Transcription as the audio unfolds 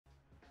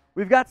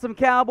We've got some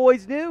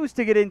Cowboys news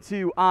to get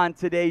into on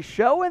today's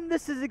show, and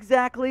this is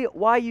exactly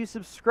why you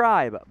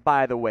subscribe,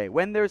 by the way.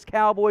 When there's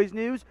Cowboys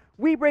news,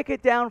 we break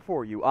it down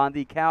for you on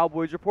the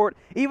Cowboys Report.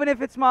 Even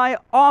if it's my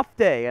off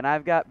day and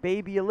I've got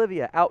baby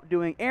Olivia out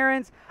doing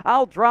errands,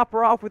 I'll drop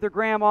her off with her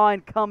grandma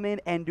and come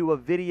in and do a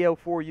video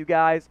for you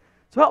guys.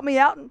 So help me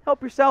out and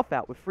help yourself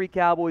out with free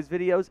Cowboys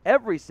videos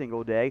every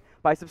single day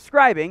by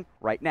subscribing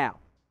right now.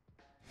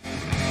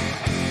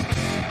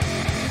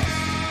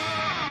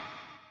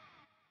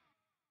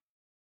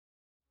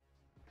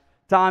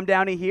 Tom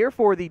Downey here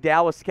for the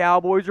Dallas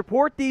Cowboys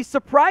Report. The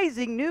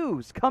surprising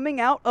news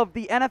coming out of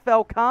the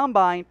NFL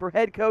Combine for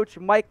head coach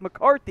Mike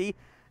McCarthy.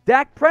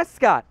 Dak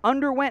Prescott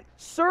underwent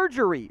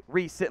surgery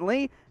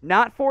recently,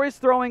 not for his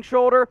throwing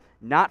shoulder,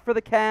 not for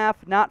the calf,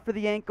 not for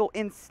the ankle.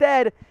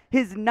 Instead,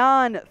 his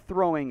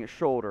non-throwing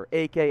shoulder,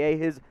 a.k.a.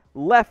 his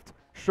left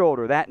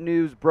shoulder. That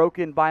news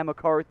broken by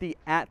McCarthy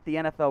at the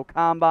NFL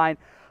Combine.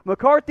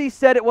 McCarthy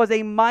said it was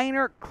a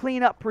minor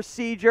cleanup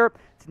procedure.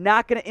 It's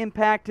not going to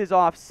impact his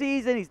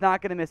offseason. He's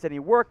not going to miss any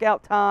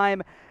workout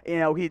time.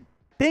 He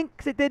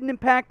thinks it didn't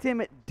impact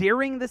him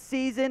during the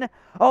season,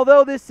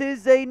 although this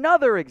is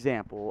another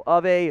example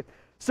of a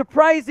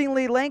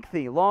surprisingly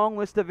lengthy, long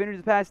list of injuries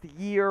the past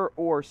year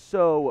or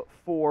so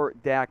for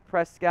Dak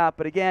Prescott.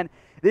 But again,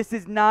 this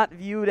is not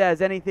viewed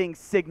as anything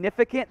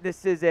significant.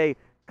 This is a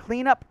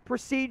cleanup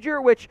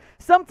procedure, which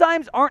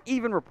sometimes aren't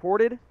even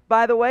reported,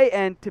 by the way.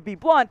 And to be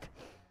blunt,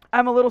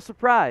 I'm a little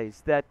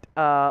surprised that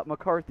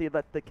McCarthy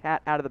let the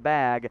cat out of the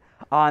bag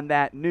on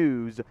that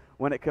news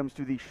when it comes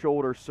to the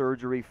shoulder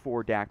surgery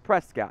for Dak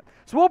Prescott.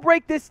 So we'll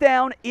break this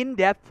down in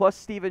depth, plus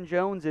Stephen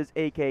Jones's,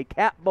 a.k.a.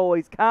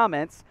 Catboy's,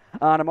 comments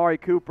on Amari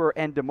Cooper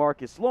and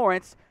DeMarcus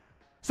Lawrence.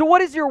 So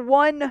what is your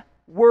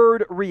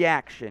one-word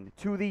reaction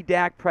to the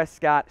Dak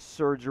Prescott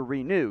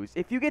surgery news?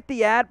 If you get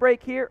the ad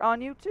break here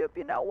on YouTube,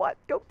 you know what?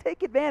 Go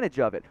take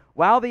advantage of it.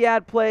 While the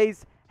ad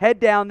plays,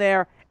 head down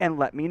there and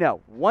let me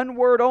know. One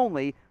word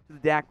only. The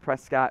Dak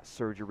Prescott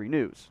surgery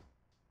news.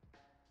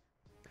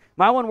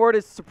 My one word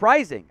is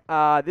surprising.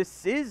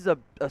 This is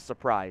a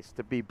surprise,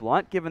 to be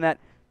blunt, given that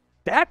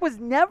Dak was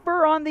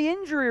never on the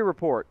injury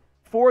report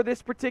for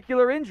this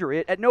particular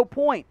injury. At no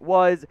point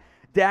was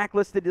Dak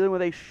listed dealing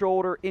with a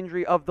shoulder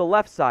injury of the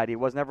left side. He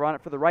was never on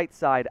it for the right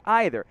side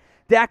either.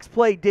 Dak's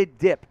play did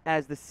dip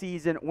as the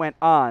season went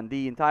on.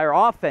 The entire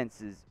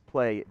offense's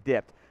play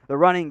dipped. The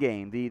running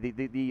game,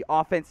 the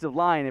offensive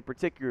line in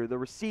particular, the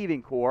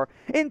receiving core.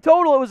 In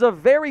total, it was a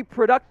very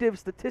productive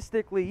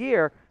statistical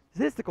year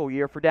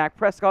for Dak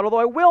Prescott,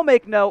 although I will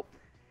make note,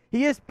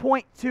 he is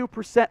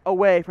 0.2%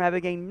 away from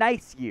having a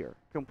nice year,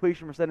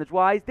 completion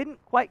percentage-wise.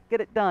 Didn't quite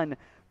get it done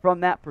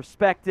from that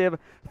perspective.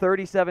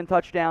 37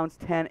 touchdowns,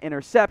 10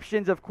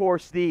 interceptions. Of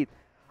course, the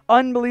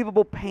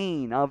unbelievable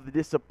pain of the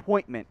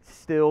disappointment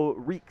still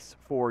reeks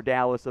for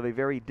Dallas of a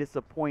very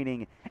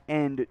disappointing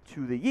end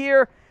to the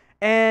year.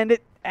 And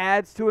it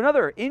adds to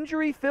another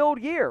injury-filled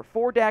year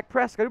for Dak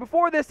Prescott, who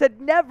before this had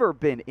never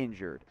been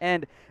injured.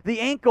 And the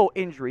ankle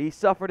injury he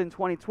suffered in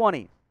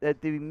 2020 at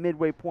the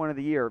midway point of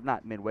the year,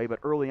 not midway, but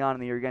early on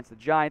in the year against the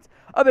Giants,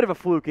 a bit of a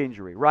fluke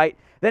injury, right?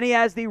 Then he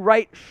has the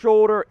right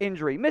shoulder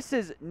injury.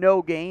 Misses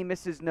no game,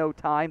 misses no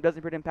time,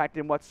 doesn't impact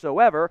him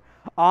whatsoever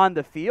on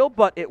the field,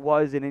 but it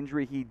was an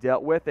injury he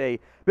dealt with, a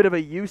bit of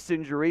a use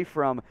injury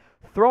from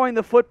throwing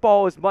the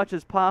football as much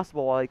as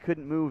possible while he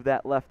couldn't move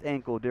that left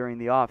ankle during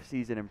the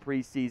offseason and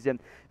preseason.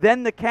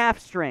 Then the calf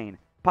strain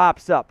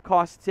pops up,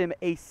 costs him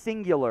a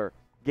singular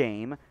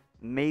game,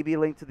 maybe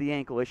linked to the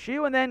ankle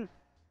issue, and then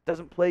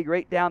doesn't play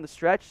great down the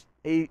stretch.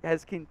 He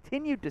has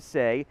continued to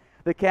say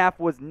the calf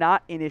was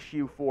not an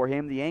issue for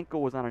him. The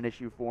ankle was not an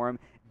issue for him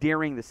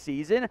during the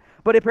season,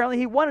 but apparently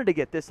he wanted to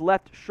get this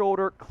left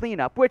shoulder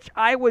cleanup, which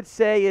I would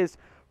say is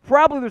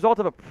probably the result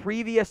of a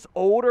previous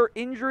older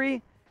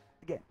injury.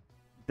 Again,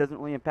 doesn't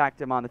really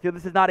impact him on the field.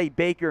 This is not a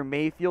Baker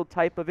Mayfield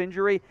type of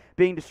injury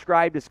being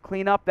described as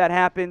cleanup. That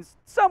happens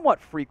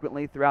somewhat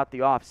frequently throughout the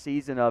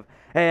offseason of,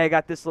 hey, I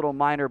got this little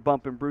minor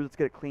bump and bruise. Let's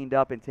get it cleaned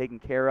up and taken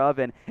care of.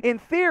 And in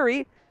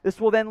theory, this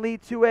will then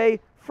lead to a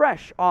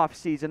fresh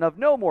offseason of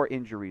no more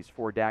injuries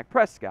for Dak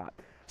Prescott.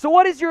 So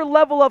what is your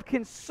level of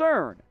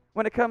concern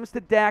when it comes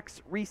to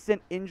Dak's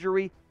recent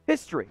injury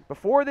history?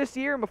 Before this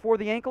year and before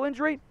the ankle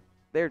injury,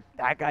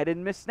 that guy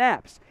didn't miss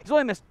snaps. He's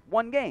only missed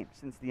one game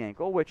since the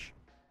ankle, which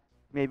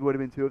maybe would have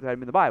been two if it hadn't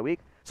been the bye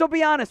week. So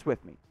be honest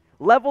with me.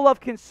 Level of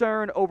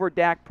concern over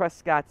Dak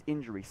Prescott's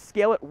injury.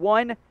 Scale it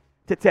 1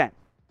 to 10.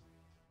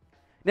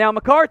 Now,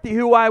 McCarthy,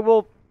 who I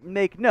will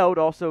make note,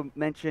 also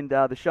mentioned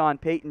the Sean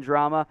Payton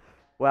drama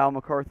while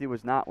McCarthy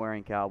was not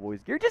wearing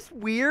Cowboys gear. Just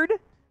weird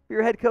for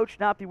your head coach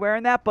not be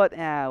wearing that, but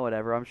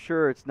whatever. I'm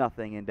sure it's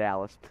nothing in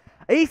Dallas.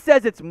 He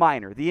says it's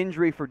minor, the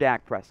injury for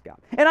Dak Prescott.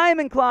 And I am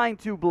inclined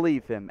to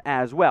believe him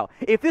as well.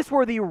 If this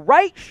were the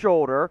right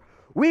shoulder,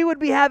 we would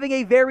be having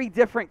a very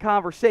different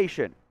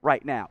conversation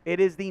right now. It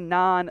is the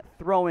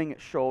non-throwing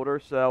shoulder,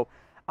 so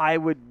I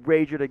would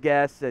wager to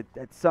guess that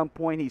at some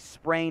point he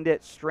sprained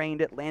it,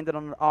 strained it, landed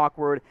on an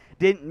awkward,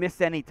 didn't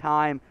miss any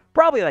time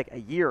probably like a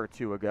year or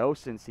two ago,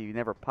 since he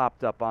never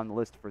popped up on the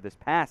list for this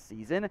past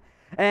season,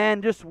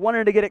 and just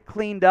wanted to get it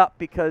cleaned up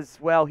because,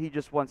 well, he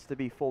just wants to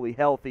be fully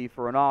healthy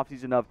for an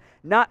offseason of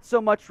not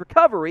so much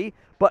recovery,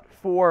 but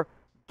for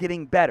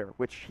getting better,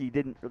 which he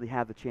didn't really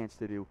have the chance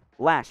to do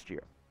last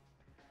year.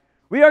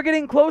 We are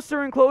getting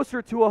closer and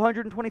closer to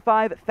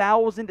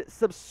 125,000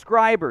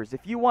 subscribers.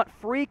 If you want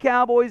free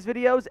Cowboys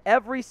videos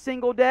every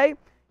single day,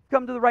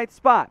 come to the right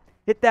spot.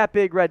 Hit that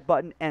big red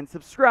button and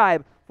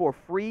subscribe for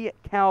free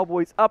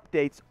Cowboys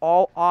updates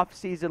all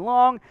off-season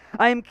long.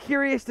 I am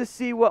curious to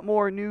see what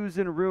more news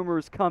and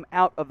rumors come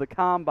out of the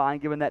Combine,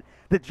 given that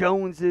the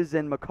Joneses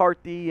and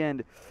McCarthy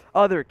and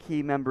other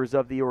key members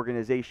of the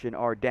organization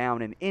are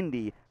down in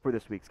Indy for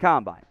this week's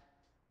Combine.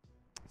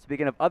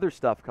 Speaking of other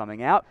stuff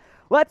coming out,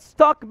 let's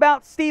talk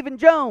about Stephen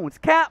Jones,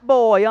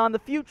 Catboy, on the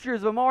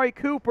futures of Amari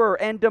Cooper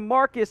and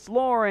DeMarcus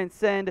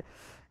Lawrence, and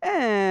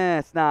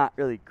it's not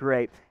really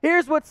great.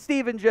 Here's what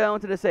Stephen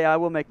Jones had to say. I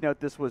will make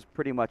note this was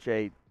pretty much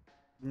a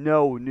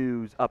no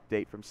news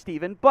update from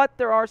Stephen, but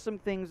there are some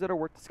things that are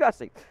worth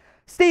discussing.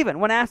 Stephen,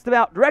 when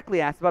directly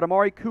asked about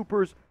Amari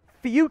Cooper's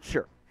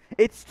future,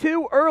 it's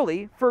too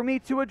early for me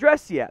to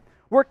address yet.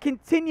 We're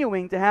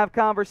continuing to have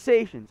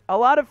conversations. A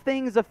lot of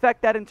things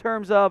affect that in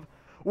terms of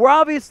we're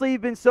obviously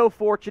been so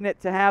fortunate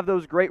to have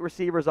those great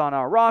receivers on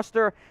our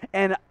roster,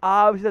 and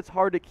obviously that's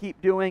hard to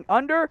keep doing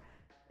under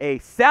a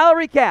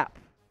salary cap.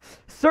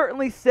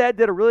 Certainly said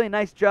did a really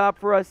nice job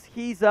for us.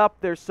 He's up.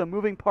 There's some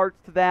moving parts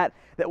to that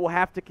we'll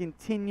have to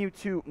continue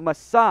to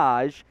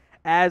massage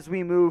as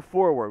we move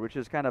forward, which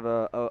is kind of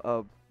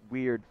a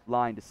weird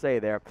line to say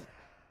there.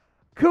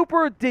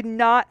 Cooper did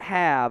not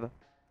have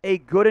a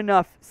good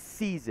enough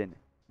season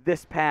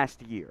this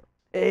past year.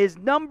 His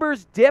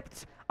numbers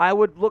dipped. I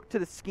would look to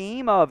the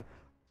scheme of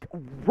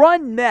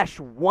run mesh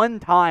one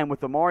time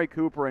with Amari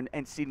Cooper and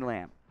CeeDee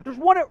Lamb. Just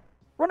run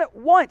it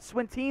once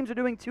when teams are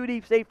doing two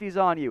deep safeties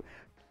on you.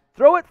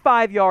 Throw it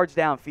 5 yards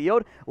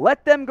downfield.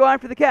 Let them go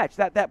after the catch.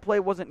 That play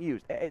wasn't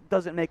used. It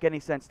doesn't make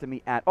any sense to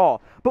me at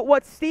all. But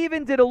what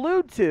Steven did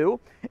allude to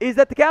is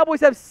that the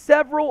Cowboys have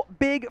several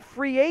big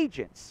free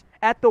agents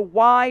at the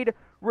wide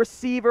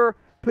receiver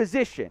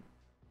position.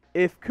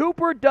 If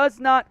Cooper does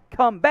not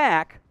come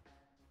back,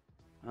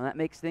 well, that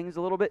makes things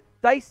a little bit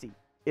dicey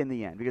in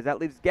the end, because that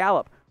leaves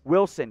Gallup,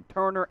 Wilson,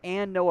 Turner,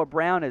 and Noah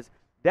Brown as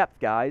depth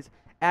guys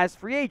as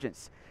free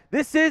agents.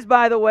 This is,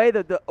 by the way,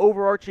 the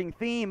overarching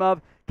theme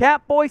of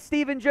Catboy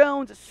Stephen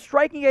Jones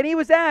striking it. He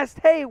was asked,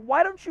 hey,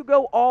 why don't you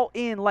go all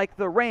in like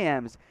the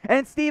Rams?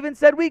 And Stephen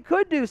said we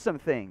could do some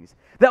things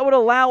that would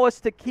allow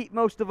us to keep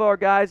most of our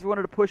guys. We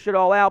wanted to push it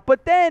all out.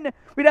 But then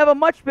we'd have a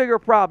much bigger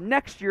problem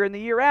next year and the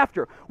year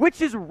after,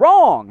 which is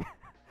wrong.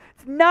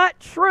 It's not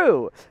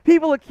true.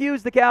 People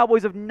accuse the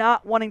Cowboys of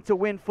not wanting to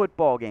win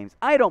football games.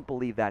 I don't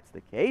believe that's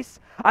the case.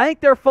 I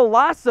think their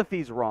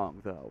philosophy's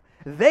wrong, though.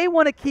 They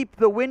want to keep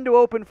the window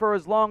open for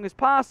as long as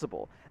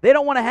possible. They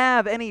don't want to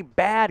have any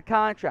bad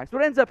contracts.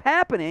 What ends up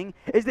happening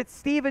is that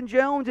Stephen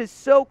Jones is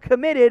so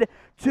committed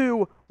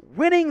to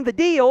winning the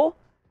deal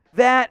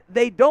that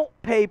they don't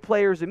pay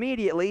players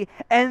immediately,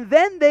 and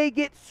then they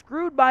get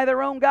screwed by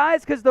their own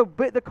guys because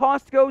the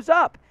cost goes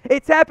up.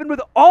 It's happened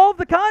with all of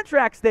the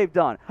contracts they've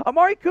done.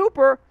 Amari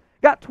Cooper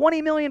got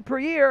 $20 million per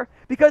year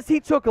because he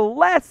took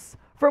less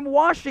from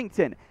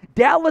Washington.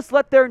 Dallas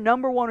let their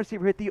number one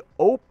receiver hit the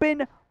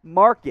open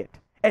market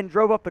and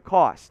drove up the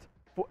cost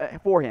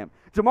for him.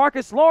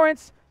 DeMarcus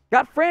Lawrence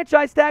got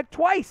franchise tagged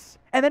twice,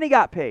 and then he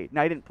got paid.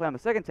 Now, he didn't play on the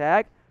second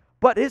tag,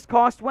 but his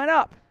cost went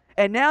up.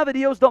 And now the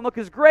deals don't look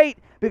as great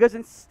because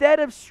instead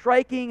of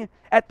striking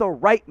at the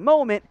right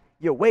moment,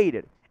 you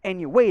waited and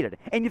you waited.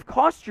 And you've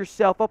cost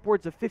yourself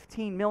upwards of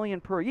 $15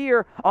 million per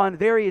year on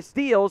various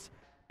deals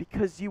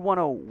because you want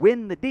to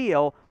win the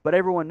deal, but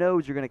everyone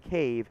knows you're going to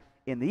cave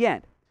in the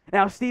end.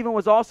 Now, Stephen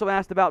was also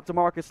asked about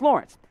DeMarcus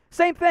Lawrence.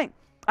 Same thing.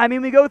 I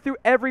mean, we go through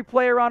every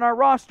player on our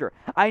roster.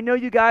 I know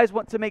you guys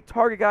want to make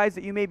target guys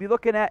that you may be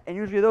looking at, and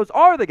usually those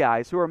are the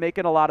guys who are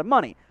making a lot of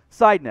money.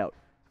 Side note,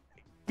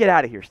 get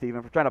out of here,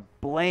 Stephen, for trying to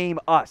blame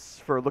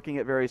us for looking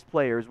at various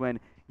players when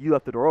you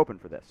left the door open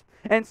for this.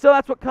 And so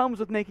that's what comes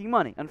with making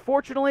money.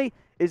 Unfortunately,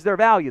 is there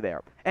value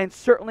there? And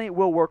certainly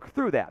we'll work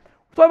through that.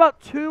 We're talking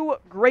about two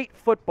great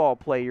football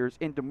players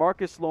in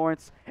DeMarcus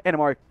Lawrence and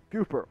Amari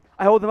Cooper.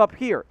 I hold them up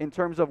here in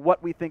terms of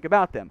what we think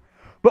about them.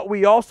 But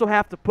we also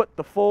have to put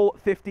the full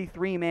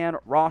 53-man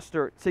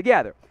roster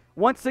together.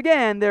 Once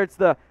again, there's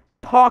the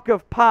talk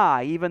of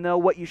pie, even though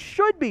what you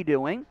should be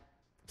doing,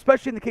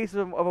 especially in the case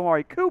of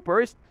Amari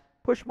Cooper, is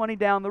push money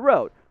down the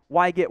road.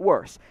 Why get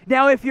worse?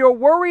 Now, if you're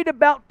worried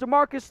about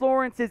DeMarcus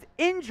Lawrence's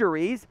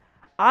injuries,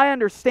 I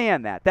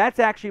understand that. That's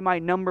actually my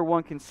number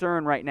one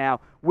concern right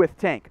now with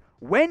Tank.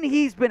 When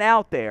he's been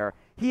out there,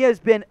 he has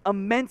been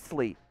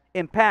immensely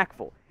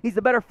impactful. He's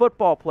a better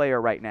football player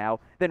right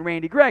now than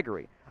Randy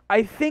Gregory.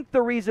 I think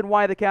the reason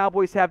why the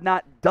Cowboys have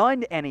not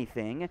done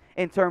anything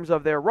in terms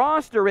of their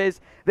roster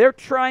is they're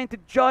trying to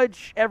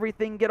judge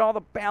everything, get all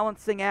the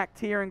balancing act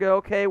here and go,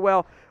 okay,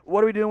 well,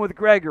 what are we doing with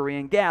Gregory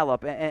and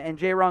Gallup and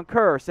Jaron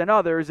Kearse and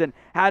others, and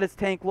how does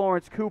Tank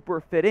Lawrence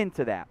Cooper fit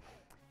into that?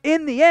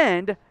 In the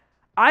end,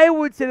 I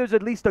would say there's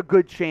at least a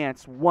good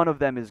chance one of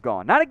them is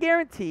gone. Not a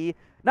guarantee,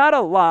 not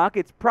a lock.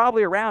 It's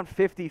probably around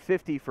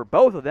 50-50 for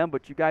both of them,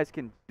 but you guys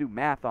can do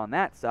math on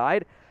that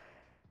side.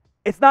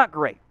 It's not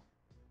great,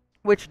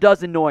 which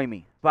does annoy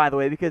me, by the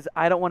way, because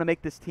I don't want to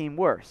make this team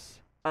worse.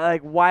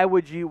 Like, why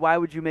would you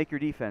make your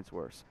defense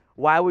worse?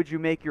 Why would you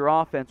make your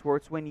offense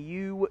worse when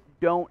you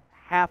don't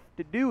have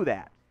to do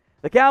that?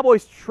 The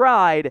Cowboys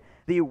tried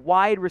the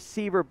wide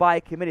receiver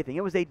by committee thing.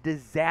 It was a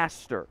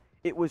disaster.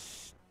 It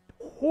was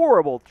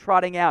horrible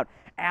trotting out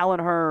Allen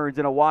Hurns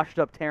and a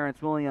washed-up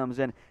Terrence Williams,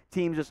 and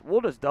teams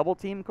we'll just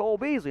double-team Cole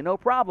Beasley. No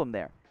problem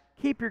there.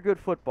 Keep your good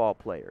football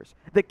players.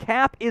 The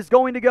cap is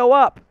going to go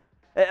up.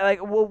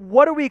 Well,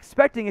 what are we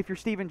expecting if you're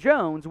Stephen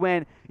Jones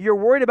when you're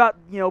worried about,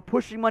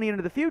 pushing money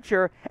into the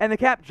future and the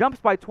cap jumps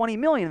by $20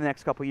 million in the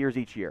next couple of years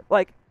each year?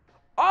 Like,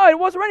 oh, I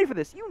wasn't ready for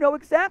this. You know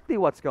exactly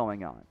what's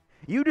going on.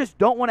 You just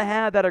don't want to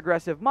have that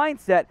aggressive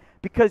mindset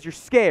because you're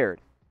scared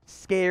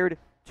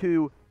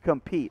to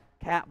compete.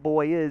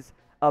 Catboy is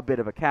a bit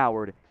of a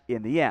coward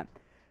in the end.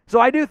 So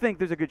I do think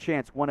there's a good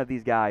chance one of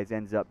these guys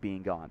ends up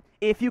being gone.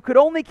 If you could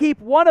only keep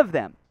one of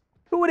them,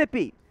 who would it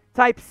be?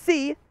 Type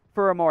C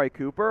for Amari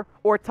Cooper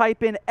or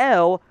type in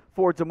L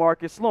for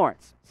DeMarcus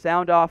Lawrence.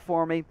 Sound off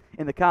for me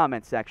in the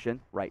comments section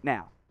right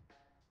now.